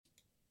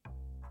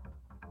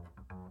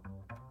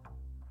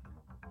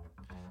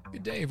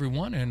Good day,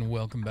 everyone, and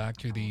welcome back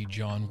to the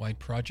John White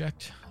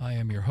Project. I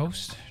am your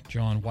host,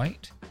 John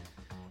White.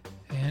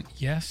 And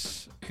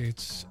yes,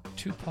 it's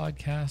 2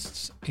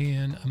 podcasts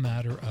in a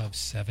matter of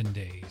 7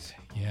 days.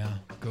 Yeah,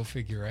 go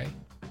figure, eh?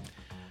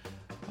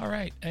 All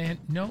right, and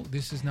no,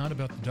 this is not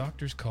about the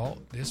doctor's call.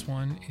 This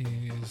one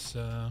is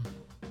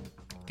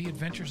the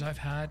adventures I've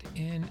had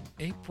in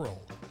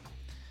April.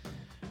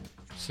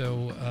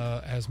 So,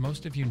 as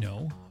most of you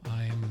know,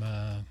 I'm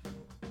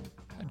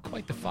had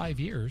quite the 5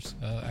 years.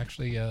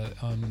 Actually,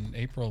 on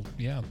April,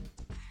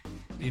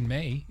 in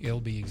May, it'll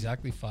be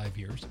exactly 5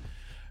 years.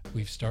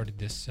 We've started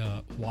this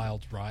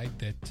wild ride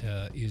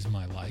that is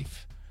my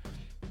life.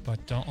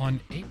 But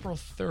on April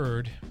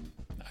 3rd,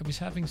 I was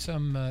having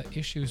some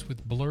issues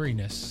with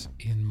blurriness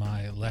in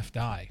my left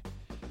eye.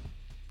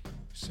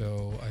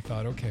 So I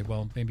thought, okay,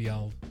 well, maybe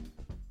I'll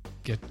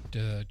get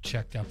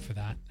checked up for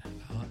that.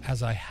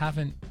 As I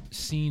haven't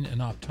seen an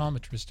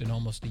optometrist in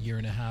almost a year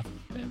and a half,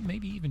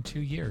 maybe even 2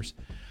 years,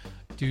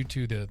 due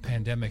to the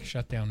pandemic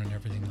shutdown and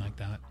everything like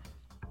that.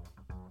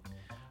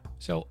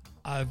 So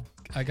I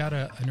got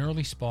an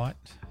early spot,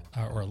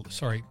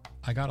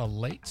 I got a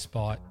late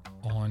spot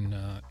on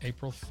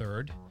April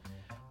 3rd.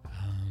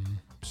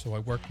 So I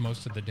worked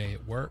most of the day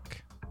at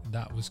work.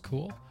 That was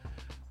cool.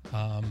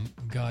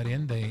 Got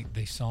in,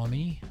 they saw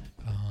me.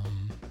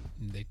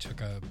 They took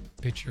a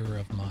picture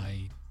of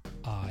my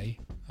eye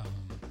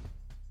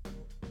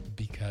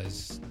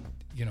because,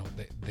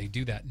 they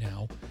do that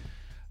now.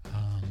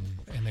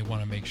 And they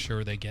want to make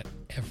sure they get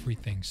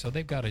everything. So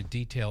they've got a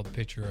detailed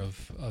picture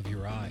of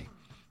your eye,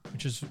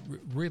 which is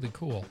really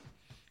cool.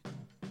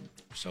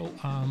 So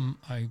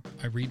I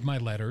read my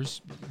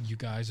letters. You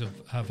guys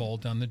have all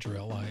done the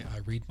drill. I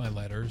read my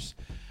letters.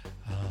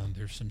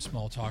 There's some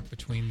small talk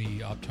between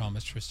the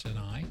optometrist and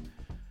I.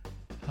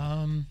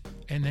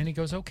 And then he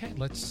goes, okay,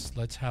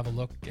 let's have a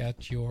look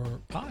at your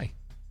eye.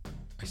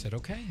 I said,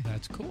 okay,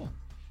 that's cool.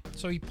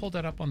 So he pulled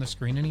that up on the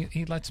screen and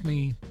he lets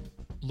me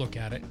look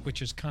at it,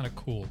 which is kind of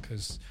cool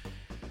because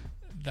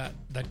that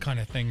kind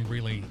of thing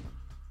really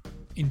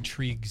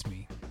intrigues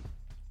me.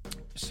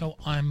 So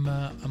I'm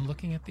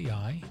looking at the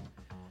eye,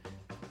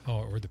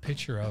 or the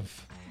picture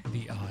of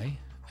the eye,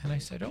 and I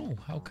said, oh,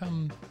 how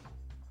come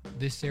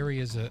this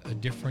area is a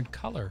different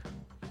color?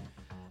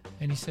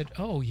 And he said,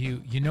 oh,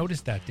 you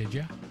noticed that, did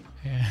you?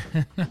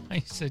 And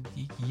I said,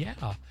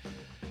 yeah.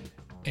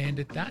 And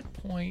at that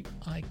point,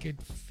 I could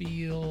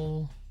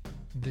feel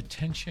the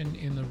tension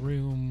in the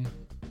room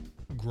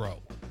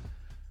grow.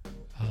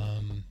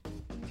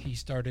 He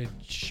started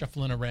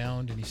shuffling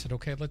around and he said,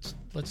 okay, let's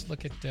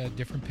look at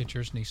different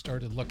pictures. And he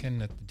started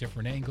looking at the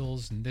different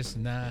angles and this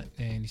and that.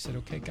 And he said,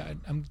 okay, God,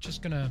 I'm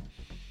just going to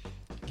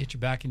get you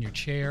back in your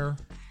chair.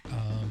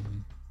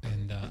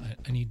 And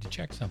I need to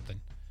check something.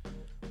 I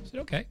said,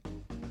 okay,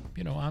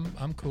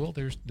 I'm cool.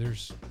 There's,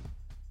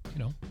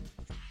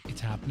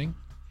 it's happening.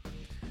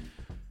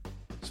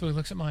 So he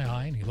looks at my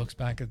eye and he looks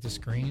back at the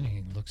screen and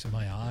he looks at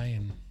my eye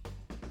and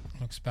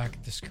looks back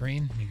at the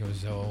screen and he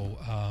goes,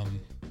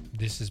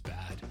 this is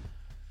bad.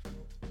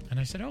 And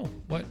I said, oh,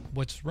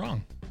 what's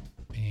wrong?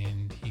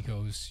 And he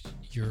goes,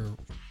 your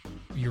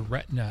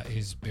retina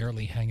is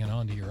barely hanging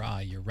onto your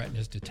eye. Your retina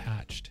is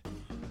detached.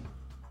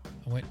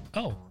 I went,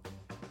 oh,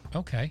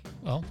 okay.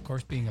 Well, of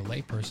course, being a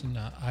layperson,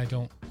 I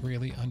don't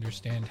really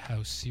understand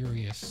how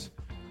serious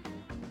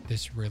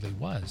this really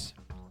was.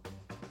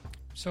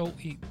 So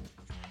he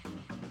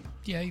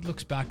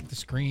looks back at the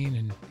screen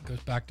and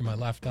goes back to my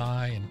left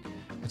eye and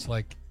it's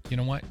like, you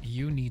know what?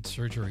 You need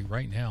surgery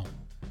right now.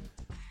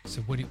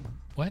 So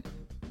what?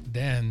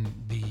 Then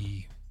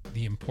the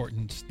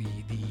importance,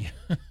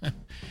 the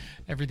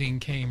everything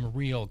came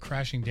real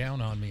crashing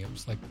down on me. It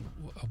was like,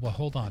 well,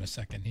 hold on a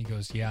second. He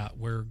goes, yeah,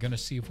 we're going to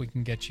see if we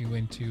can get you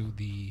into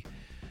the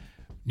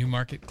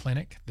Newmarket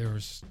Clinic.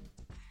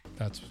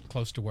 That's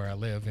close to where I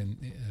live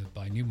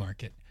by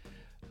Newmarket,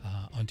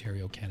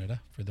 Ontario,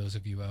 Canada, for those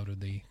of you out of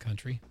the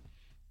country.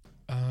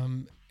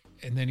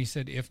 And then he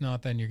said, if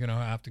not, then you're going to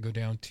have to go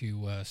down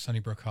to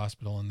Sunnybrook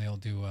Hospital and they'll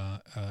do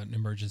an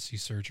emergency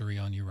surgery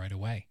on you right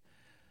away.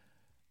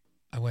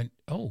 I went,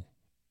 oh.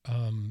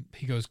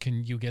 He goes,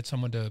 can you get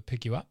someone to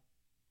pick you up?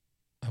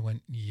 I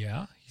went,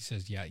 yeah. He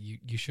says, yeah,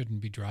 you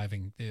shouldn't be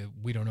driving.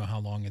 We don't know how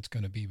long it's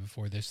going to be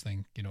before this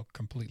thing,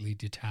 completely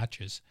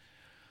detaches.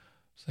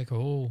 It's like,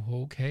 oh,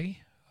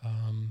 okay.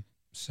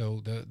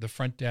 So the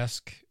front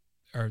desk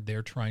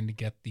they're trying to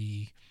get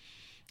the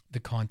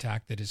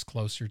contact that is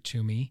closer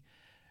to me,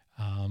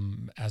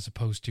 as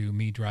opposed to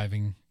me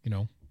driving,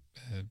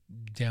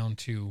 down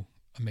to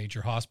a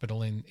major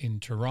hospital in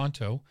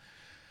Toronto.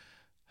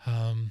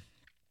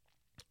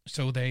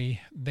 So they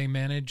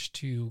managed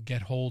to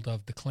get hold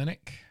of the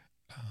clinic,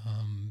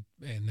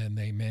 and then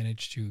they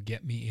managed to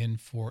get me in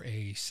for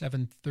a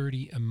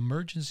 7:30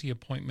 emergency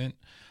appointment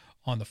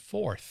on the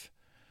 4th.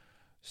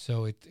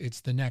 So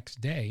it's the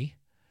next day.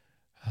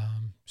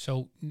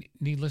 So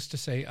needless to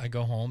say, I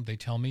go home. They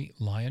tell me,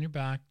 lie on your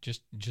back.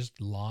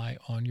 Just lie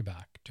on your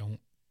back. Don't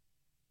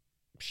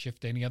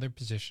shift any other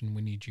position.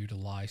 We need you to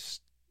lie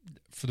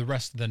for the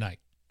rest of the night,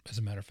 as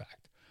a matter of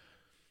fact.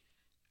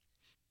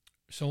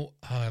 So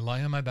I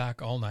lie on my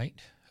back all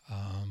night,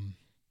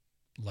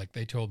 like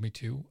they told me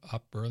to,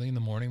 up early in the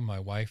morning. My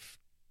wife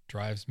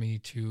drives me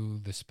to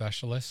the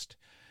specialist.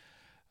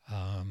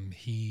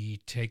 He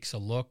takes a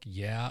look.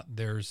 Yeah,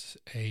 there's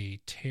a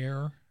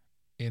tear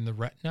in the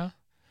retina,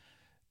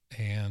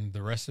 and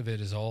the rest of it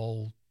is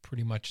all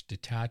pretty much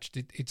detached.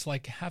 It's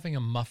like having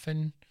a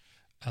muffin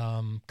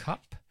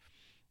cup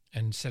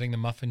and setting the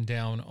muffin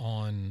down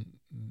on,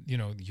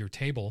 your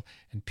table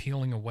and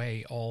peeling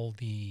away all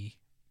the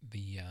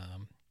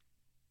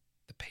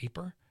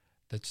paper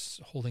that's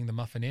holding the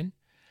muffin in.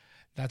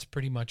 That's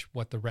pretty much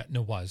what the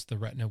retina was. The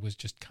retina was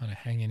just kind of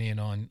hanging in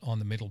on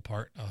the middle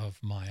part of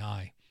my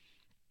eye.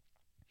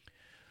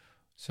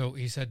 So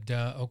he said,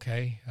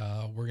 okay,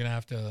 we're going to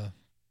have to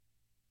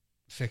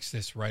fix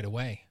this right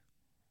away.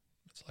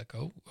 It's like,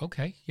 oh,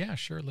 okay, yeah,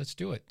 sure, let's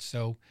do it.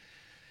 So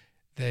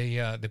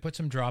they put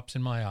some drops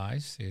in my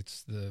eyes.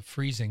 It's the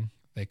freezing,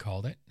 they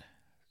called it.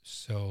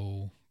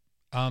 So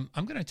I'm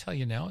going to tell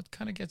you now, it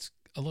kind of gets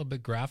a little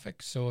bit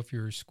graphic. So if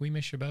you're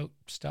squeamish about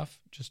stuff,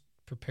 just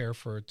prepare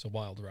for it's a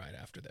wild ride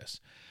after this.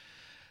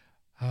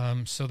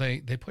 So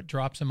they put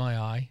drops in my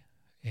eye,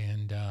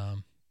 and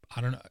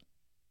I don't know.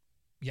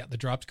 Yeah, the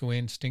drops go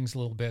in, stings a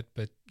little bit,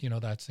 but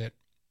that's it.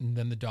 And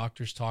then the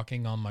doctor's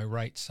talking on my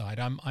right side.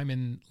 I'm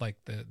in like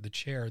the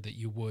chair that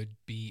you would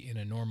be in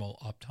a normal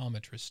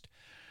optometrist.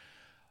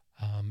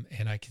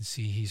 And I can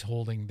see he's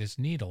holding this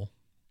needle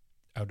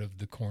out of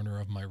the corner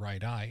of my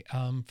right eye.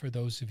 For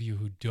those of you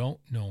who don't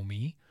know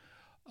me,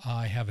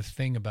 I have a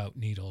thing about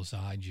needles.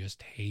 I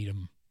just hate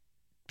them.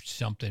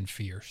 Something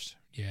fierce.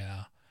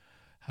 Yeah.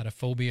 Had a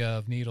phobia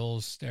of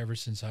needles ever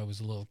since I was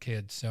a little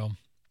kid. So,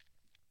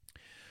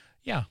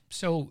 yeah.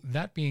 So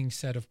that being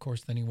said, of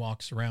course, then he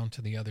walks around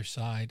to the other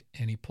side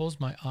and he pulls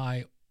my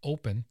eye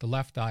open, the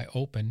left eye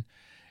open,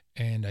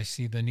 and I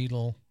see the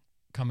needle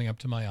coming up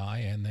to my eye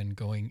and then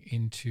going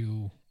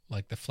into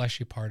like the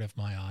fleshy part of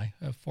my eye,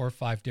 4 or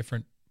 5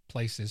 different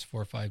places,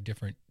 4 or 5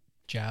 different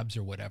jabs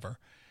or whatever.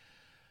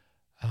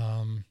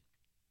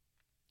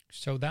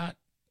 So that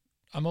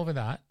I'm over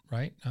that,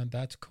 right?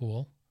 That's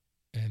cool.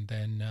 And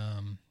then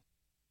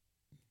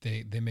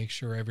they make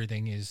sure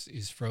everything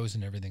is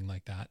frozen, everything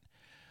like that.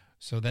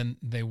 So then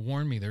they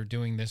warn me they're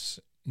doing this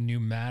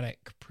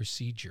pneumatic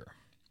procedure.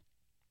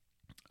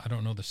 I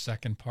don't know the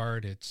second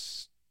part. I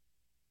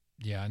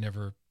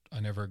never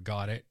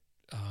got it.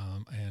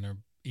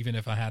 Even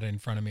if I had it in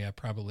front of me, I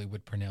probably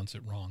would pronounce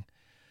it wrong.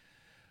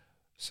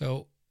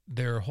 So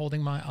they're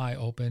holding my eye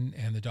open,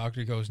 and the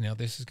doctor goes, now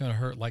this is going to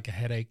hurt like a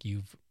headache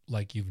you've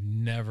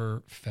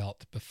never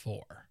felt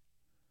before.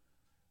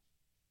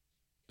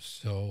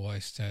 So I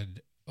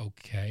said,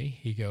 okay.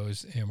 He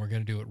goes, and we're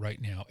going to do it right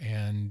now.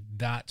 And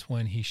that's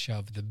when he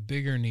shoved the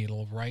bigger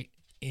needle right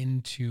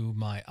into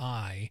my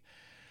eye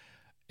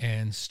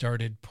and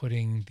started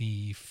putting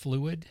the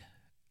fluid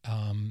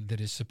that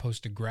is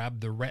supposed to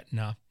grab the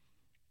retina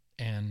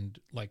and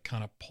like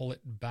kind of pull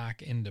it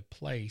back into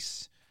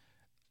place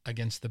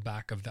against the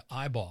back of the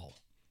eyeball.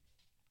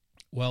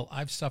 Well,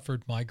 I've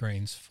suffered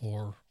migraines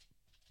for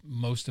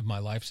most of my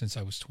life since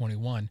I was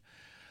 21.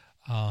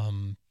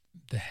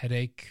 The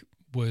headache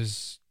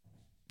was,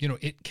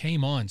 it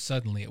came on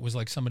suddenly. It was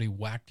like somebody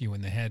whacked you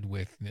in the head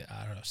with,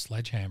 I don't know, a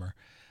sledgehammer,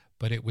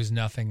 but it was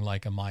nothing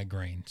like a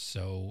migraine.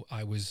 So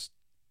I was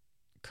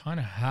kind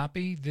of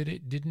happy that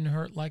it didn't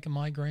hurt like a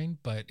migraine,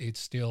 but it's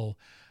still,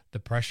 the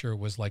pressure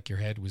was like your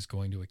head was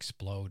going to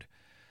explode.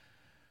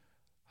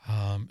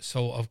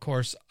 So of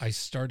course I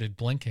started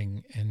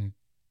blinking, and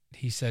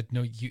he said,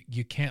 no,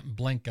 you can't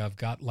blink. I've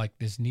got like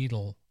this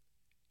needle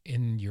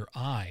in your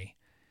eye.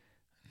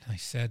 And I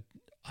said,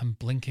 I'm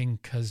blinking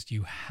because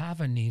you have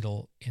a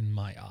needle in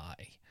my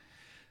eye.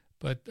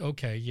 But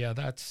okay, yeah,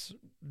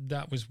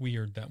 that was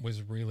weird. That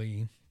was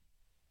really,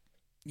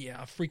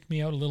 freaked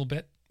me out a little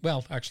bit.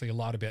 Well, actually a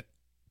lot of it.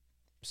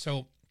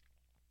 So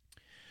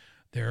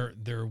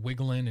they're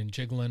wiggling and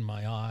jiggling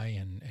my eye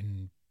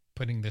and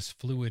putting this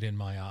fluid in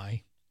my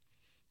eye.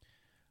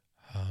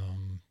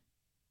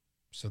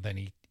 So then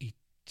he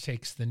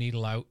takes the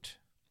needle out.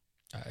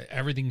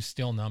 Everything's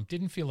still numb.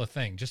 Didn't feel a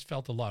thing. Just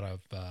felt a lot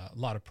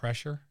of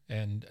pressure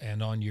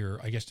and on your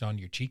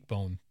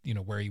cheekbone,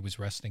 where he was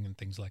resting and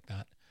things like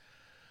that.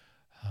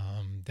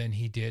 Then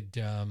he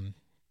did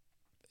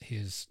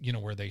his,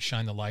 where they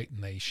shine the light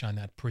and they shine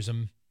that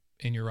prism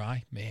in your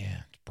eye.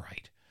 Man, it's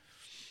bright.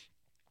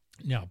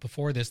 Now,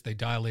 before this, they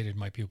dilated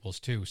my pupils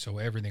too, so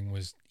everything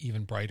was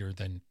even brighter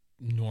than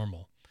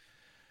normal.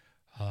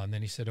 And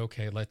then he said,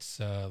 okay, let's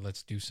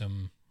do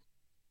some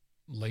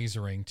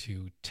lasering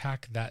to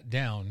tack that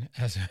down,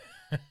 as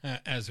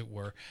as it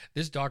were.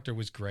 This doctor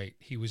was great.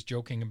 He was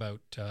joking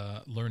about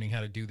learning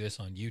how to do this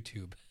on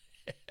YouTube.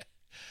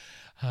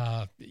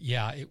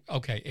 It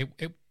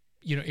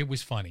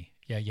was funny.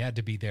 Yeah, you had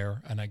to be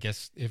there, and I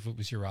guess if it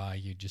was your eye,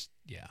 you just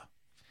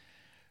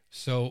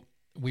So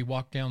we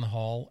walked down the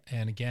hall,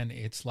 and again,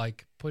 it's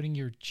like putting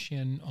your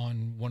chin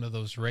on one of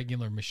those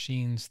regular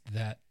machines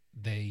that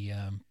they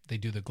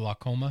do the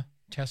glaucoma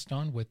test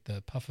on with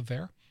the puff of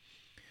air.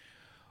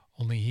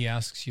 Only he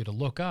asks you to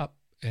look up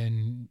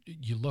and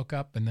you look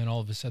up, and then all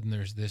of a sudden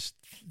there's this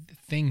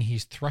thing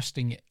he's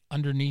thrusting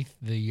underneath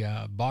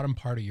the bottom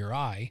part of your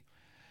eye.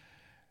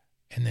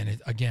 And then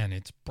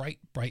it's bright,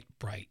 bright,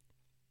 bright.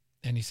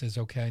 And he says,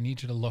 okay, I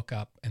need you to look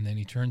up. And then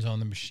he turns on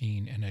the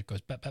machine, and it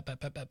goes bap, bap, bap,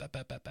 bap, bap, bap,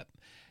 bap, bap, bap.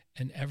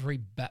 And every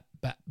bap,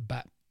 bap,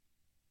 bap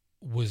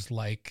was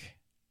like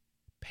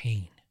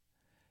pain.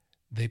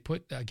 They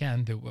put,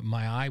 again,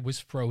 my eye was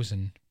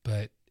frozen,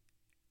 but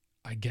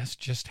I guess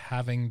just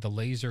having the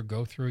laser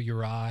go through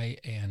your eye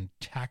and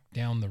tack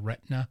down the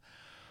retina,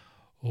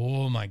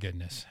 oh my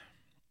goodness.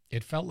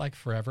 It felt like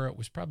forever. It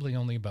was probably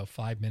only about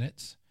 5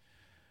 minutes.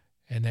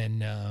 And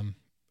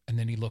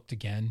then he looked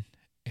again,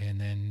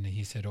 and then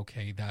he said,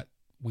 okay, that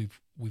we've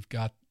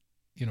got,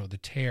 the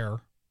tear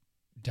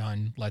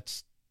done.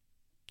 Let's,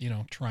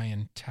 try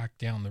and tack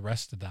down the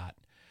rest of that.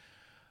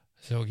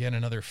 So again,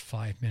 another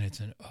 5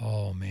 minutes, and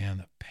oh man,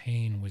 the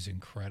pain was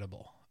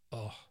incredible.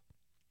 Oh.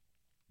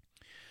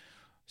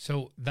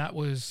 So that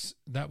was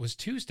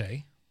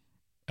Tuesday.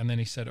 And then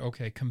he said,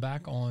 okay, come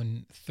back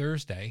on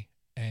Thursday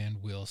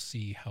and we'll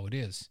see how it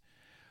is.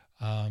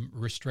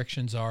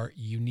 Restrictions are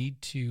you need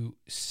to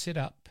sit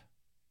up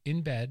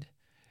in bed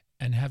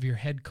and have your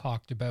head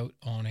cocked about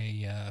on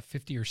a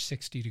 50 or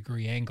 60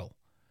 degree angle.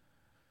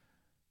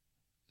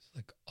 It's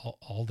like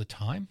all the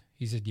time?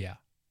 He said, yeah.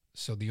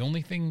 So the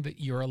only thing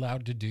that you're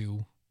allowed to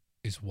do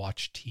is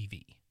watch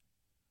TV.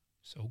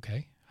 So,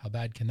 okay, how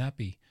bad can that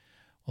be?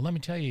 Well, let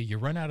me tell you, you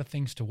run out of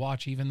things to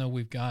watch, even though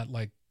we've got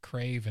like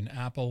Crave and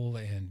Apple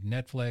and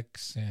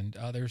Netflix and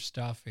other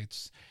stuff.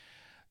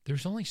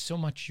 There's only so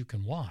much you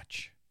can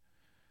watch.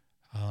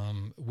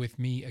 With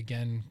me,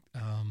 again,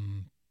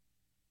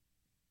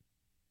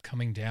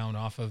 coming down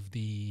off of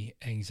the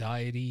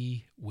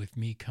anxiety, with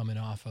me coming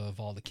off of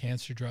all the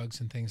cancer drugs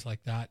and things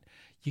like that,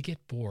 you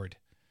get bored.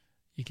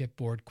 You get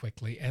bored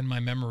quickly. And my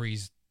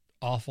memory's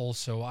awful,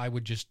 so I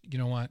would just,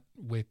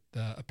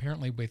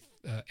 apparently with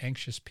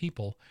anxious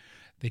people,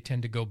 they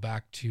tend to go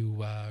back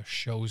to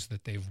shows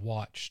that they've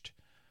watched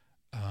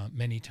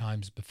many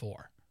times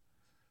before.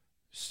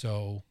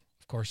 So,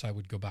 of course, I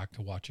would go back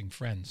to watching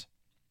Friends.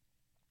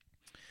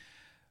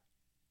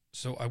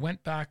 So I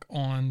went back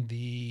on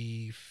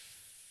the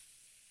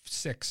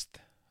 6th.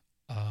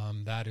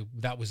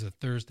 That was a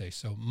Thursday.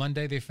 So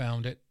Monday they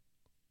found it.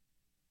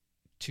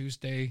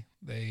 Tuesday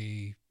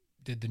they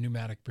did the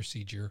pneumatic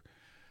procedure.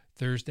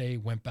 Thursday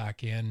went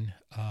back in,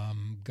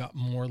 got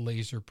more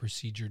laser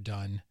procedure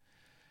done.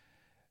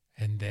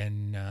 And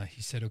then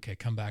he said, okay,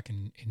 come back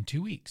in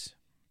 2 weeks.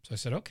 So I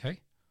said, okay.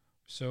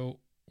 So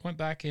went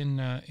back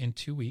in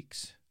 2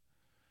 weeks.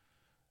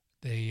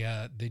 They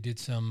did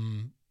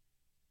some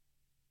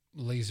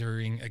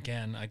lasering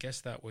again. I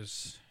guess that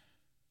was,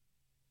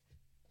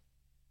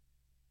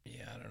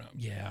 I don't know.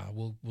 Yeah,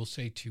 we'll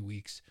say 2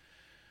 weeks.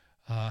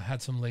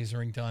 Had some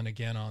lasering done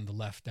again on the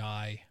left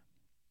eye.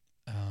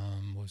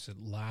 Was it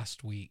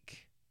last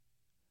week?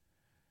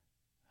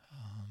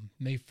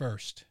 May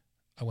 1st.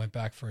 I went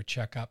back for a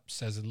checkup.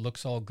 Says it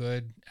looks all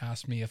good.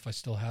 Asked me if I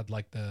still had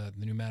like the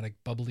pneumatic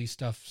bubbly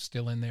stuff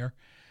still in there.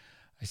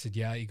 I said,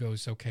 yeah. He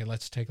goes, okay,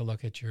 let's take a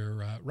look at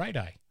your right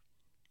eye.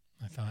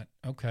 I thought,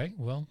 okay,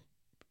 well,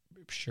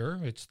 sure.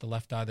 It's the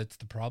left eye that's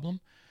the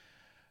problem.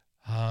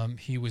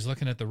 He was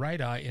looking at the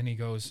right eye and he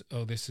goes,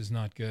 oh, this is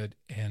not good.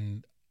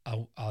 And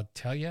I'll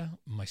tell you,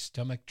 my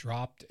stomach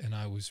dropped and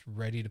I was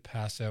ready to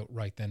pass out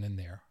right then and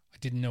there. I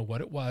didn't know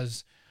what it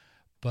was,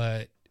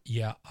 but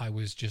yeah, I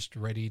was just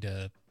ready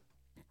to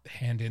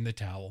hand in the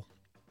towel.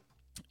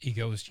 He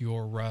goes,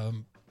 your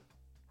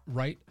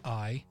right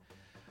eye,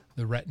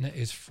 the retina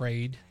is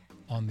frayed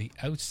on the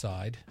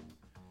outside,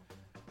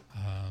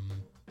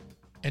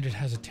 and it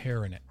has a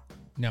tear in it.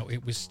 Now,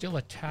 it was still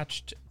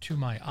attached to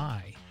my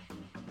eye,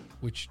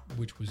 which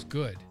was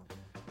good,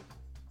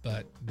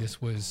 but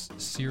this was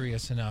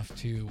serious enough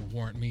to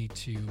warrant me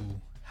to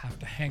have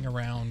to hang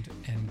around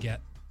and get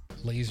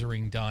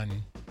lasering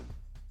done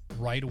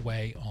right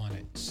away on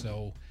it.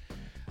 So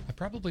I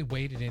probably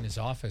waited in his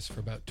office for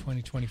about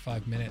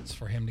 20-25 minutes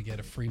for him to get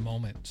a free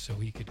moment so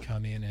he could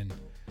come in and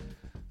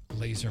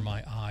laser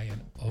my eye.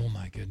 And oh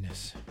my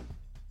goodness,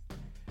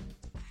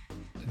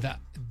 that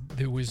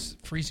there was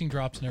freezing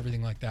drops and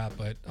everything like that,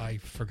 but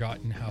I've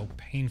forgotten how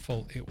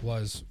painful it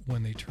was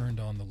when they turned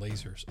on the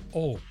lasers.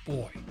 Oh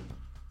boy.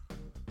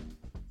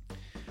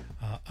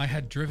 I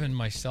had driven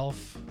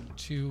myself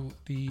to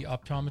the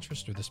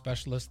optometrist or the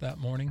specialist that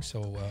morning,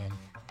 so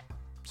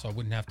I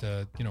wouldn't have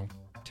to,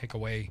 take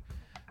away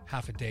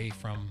half a day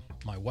from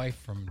my wife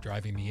from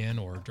driving me in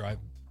or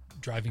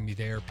driving me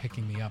there,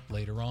 picking me up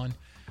later on.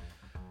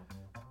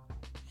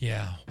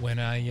 Yeah, when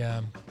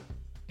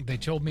they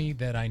told me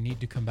that I need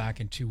to come back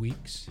in 2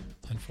 weeks.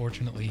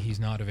 Unfortunately, he's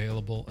not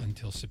available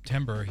until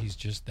September. He's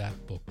just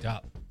that booked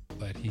up.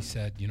 But he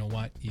said, you know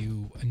what?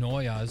 You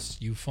annoy us.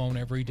 You phone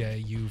every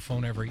day. You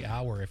phone every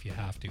hour if you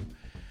have to.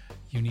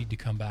 You need to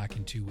come back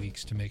in 2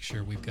 weeks to make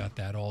sure we've got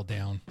that all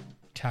down,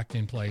 tacked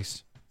in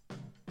place,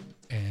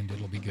 and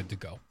it'll be good to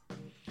go.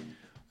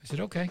 I said,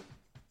 okay.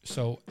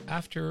 So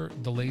after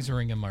the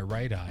lasering in my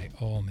right eye,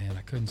 oh man,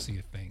 I couldn't see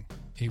a thing.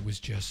 it was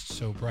just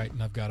so bright,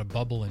 and I've got a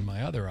bubble in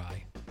my other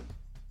eye.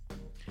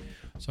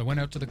 So I went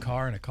out to the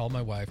car and I called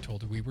my wife,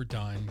 told her we were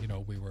done. You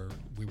know, we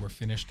were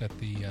finished at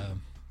the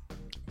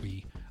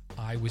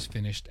I was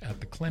finished at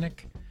the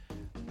clinic,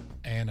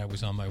 and I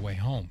was on my way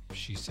home.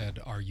 She said,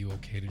 "Are you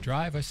okay to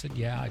drive?" I said,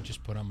 "Yeah." I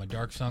just put on my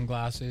dark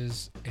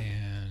sunglasses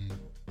and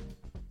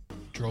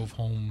drove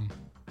home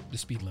the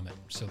speed limit.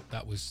 So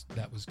that was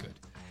good.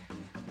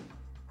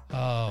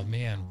 Oh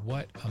man,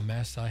 what a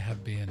mess I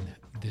have been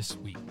this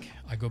week.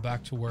 I go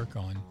back to work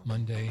on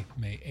Monday,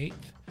 May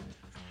 8th.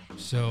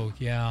 So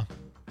yeah,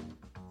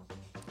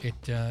 you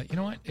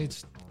know what?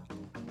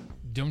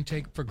 Don't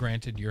take for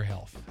granted your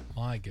health.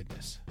 My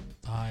goodness.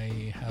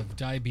 I have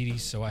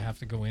diabetes, so I have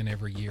to go in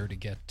every year to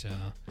get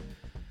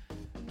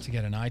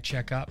an eye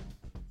checkup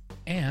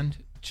and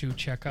to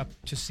check up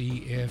to see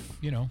if,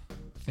 you know,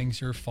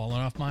 things are falling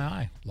off my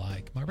eye,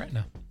 like my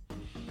retina.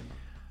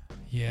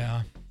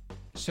 Yeah.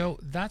 So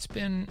that's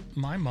been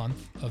my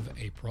month of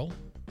April.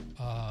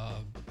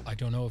 I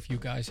don't know if you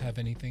guys have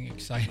anything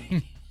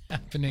exciting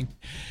happening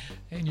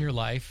in your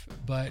life,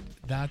 but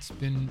that's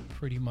been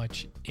pretty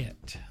much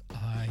it.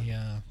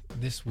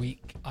 This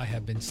week I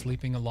have been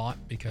sleeping a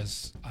lot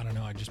because, I don't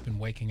know, I've just been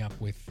waking up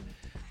with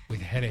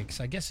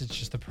headaches. I guess it's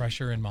just the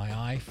pressure in my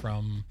eye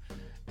from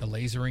the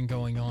lasering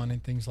going on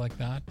and things like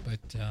that. But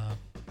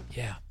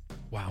yeah,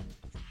 wow.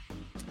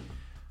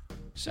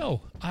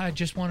 So I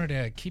just wanted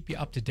to keep you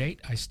up to date.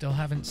 I still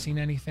haven't seen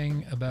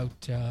anything about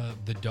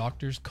the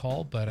doctor's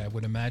call, but I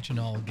would imagine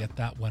I'll get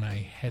that when I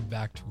head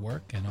back to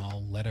work, and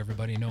I'll let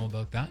everybody know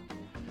about that.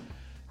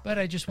 But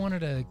I just wanted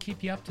to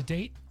keep you up to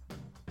date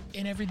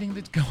in everything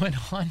that's going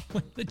on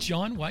with the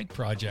John White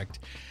Project,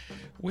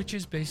 which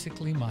is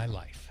basically my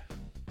life.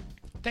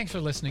 Thanks for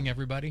listening,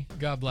 everybody.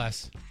 God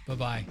bless.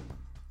 Bye-bye.